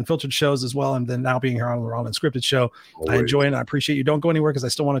being on the Unfiltered shows as well. And then now being here on the Raw and Scripted show. Always. I enjoy it and I appreciate you. Don't go anywhere because I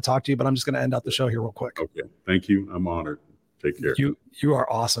still want to talk to you, but I'm just going to end out the show here real quick. Okay. Thank you. I'm honored. Take care. You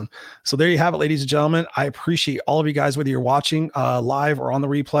are awesome. So there you have it, ladies and gentlemen. I appreciate all of you guys, whether you're watching live or on the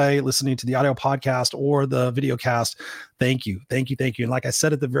replay, listening to the audio podcast or the video cast. Thank you. And like I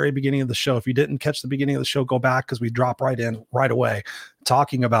said at the very beginning of the show, if you didn't catch the beginning of the show, go back because we drop right in right away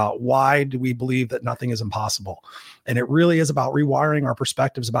talking about why do we believe that nothing is impossible. And it really is about rewiring our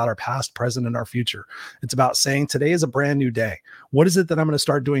perspectives about our past, present, and our future. It's about saying today is a brand new day. What is it that I'm going to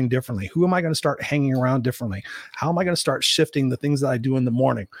start doing differently? Who am I going to start hanging around differently? How am I going to start shifting the things that I do in the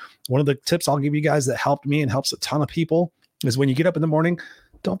morning? One of the tips I'll give you guys that helped me and helps a ton of people is when you get up in the morning,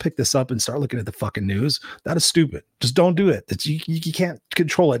 don't pick this up and start looking at the fucking news. That is stupid. Just don't do it. You can't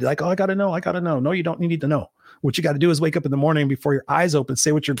control it. Like, oh, I got to know. No, you don't need to know. What you got to do is wake up in the morning before your eyes open,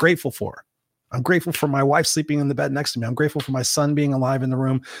 say what you're grateful for. I'm grateful for my wife sleeping in the bed next to me. I'm grateful for my son being alive in the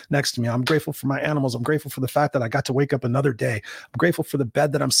room next to me. I'm grateful for my animals. I'm grateful for the fact that I got to wake up another day. I'm grateful for the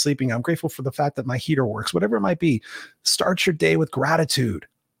bed that I'm sleeping in. I'm grateful for the fact that my heater works, whatever it might be. Start your day with gratitude.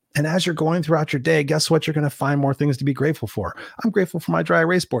 And as you're going throughout your day, guess what? You're going to find more things to be grateful for. I'm grateful for my dry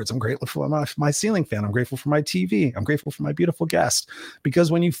erase boards. I'm grateful for my ceiling fan. I'm grateful for my TV. I'm grateful for my beautiful guest.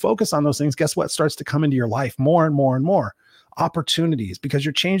 Because when you focus on those things, guess what starts to come into your life more and more and more? Opportunities, because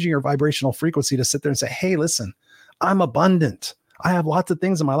you're changing your vibrational frequency to sit there and say, hey, listen, I'm abundant. I have lots of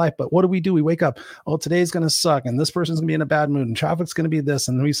things in my life, but what do? We wake up, oh, today's going to suck, and this person's going to be in a bad mood, and traffic's going to be this,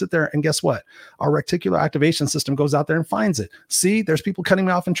 and we sit there, and guess what? Our reticular activation system goes out there and finds it. See, there's people cutting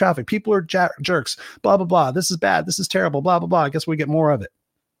me off in traffic. People are jerks, blah, blah, blah. This is bad. This is terrible, blah, blah, blah. I guess we get more of it.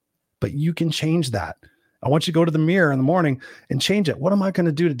 But you can change that. I want you to go to the mirror in the morning and change it. What am I going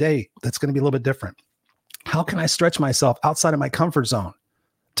to do today that's going to be a little bit different? How can I stretch myself outside of my comfort zone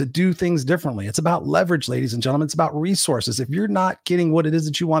to do things differently? It's about leverage, ladies and gentlemen. It's about resources. If you're not getting what it is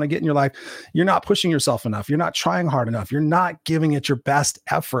that you want to get in your life, you're not pushing yourself enough. You're not trying hard enough. You're not giving it your best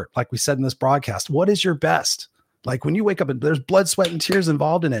effort. Like we said in this broadcast, what is your best? Like when you wake up and there's blood, sweat, and tears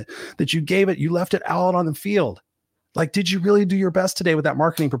involved in it, that you gave it, you left it out on the field. Like, did you really do your best today with that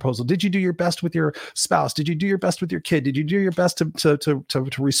marketing proposal? Did you do your best with your spouse? Did you do your best with your kid? Did you do your best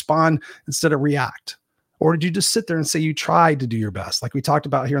to respond instead of react? Or did you just sit there and say you tried to do your best? Like we talked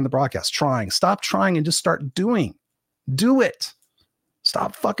about here in the broadcast, trying. Stop trying and just start doing. Do it.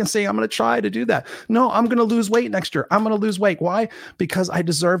 Stop fucking saying, I'm going to try to do that. No, I'm going to lose weight next year. I'm going to lose weight. Why? Because I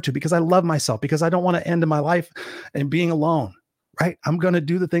deserve to, because I love myself, because I don't want to end in my life and being alone, right? I'm going to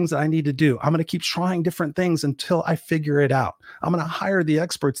do the things that I need to do. I'm going to keep trying different things until I figure it out. I'm going to hire the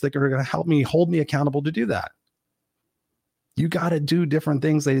experts that are going to help me, hold me accountable to do that. You got to do different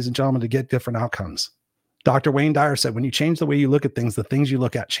things, ladies and gentlemen, to get different outcomes. Dr. Wayne Dyer said, when you change the way you look at things, the things you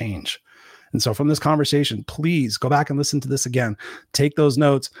look at change. And so from this conversation, please go back and listen to this again. Take those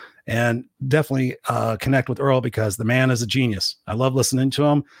notes and definitely connect with Earl, because the man is a genius. I love listening to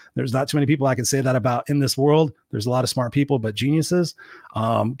him. There's not too many people I can say that about in this world. There's a lot of smart people, but geniuses.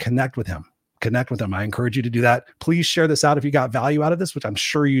 Connect with him. connect with them. I encourage you to do that. Please share this out if you got value out of this, which I'm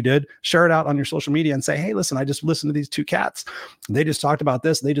sure you did. Share it out on your social media and say, hey, listen, I just listened to these two cats. They just talked about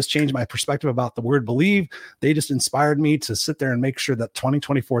this. They just changed my perspective about the word believe. They just inspired me to sit there and make sure that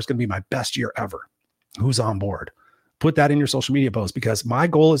 2024 is going to be my best year ever. Who's on board? Put that in your social media post, because my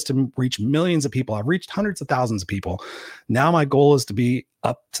goal is to reach millions of people. I've reached hundreds of thousands of people. Now my goal is to be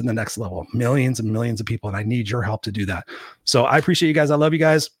up to the next level, millions and millions of people. And I need your help to do that. So I appreciate you guys. I love you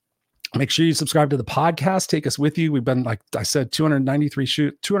guys. Make sure you subscribe to the podcast. Take us with you. We've been, like I said,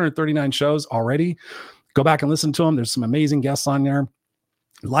 239 shows already. Go back and listen to them. There's some amazing guests on there.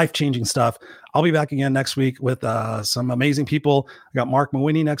 Life-changing stuff. I'll be back again next week with some amazing people. I got Mark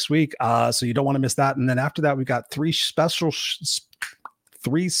Mawhinney next week, so you don't want to miss that. And then after that, we've got three special shows.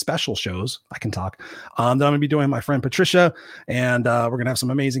 I can talk that I'm going to be doing with my friend Patricia, and we're going to have some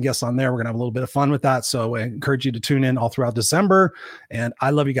amazing guests on there. We're going to have a little bit of fun with that. So I encourage you to tune in all throughout December. And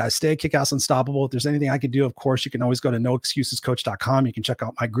I love you guys. Stay kick-ass unstoppable. If there's anything I could do, of course, you can always go to noexcusescoach.com. You can check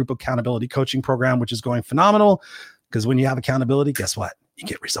out my group accountability coaching program, which is going phenomenal, because when you have accountability, guess what? You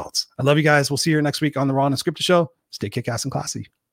get results. I love you guys. We'll see you next week on the Raw and Scripted Show. Stay kick-ass and classy.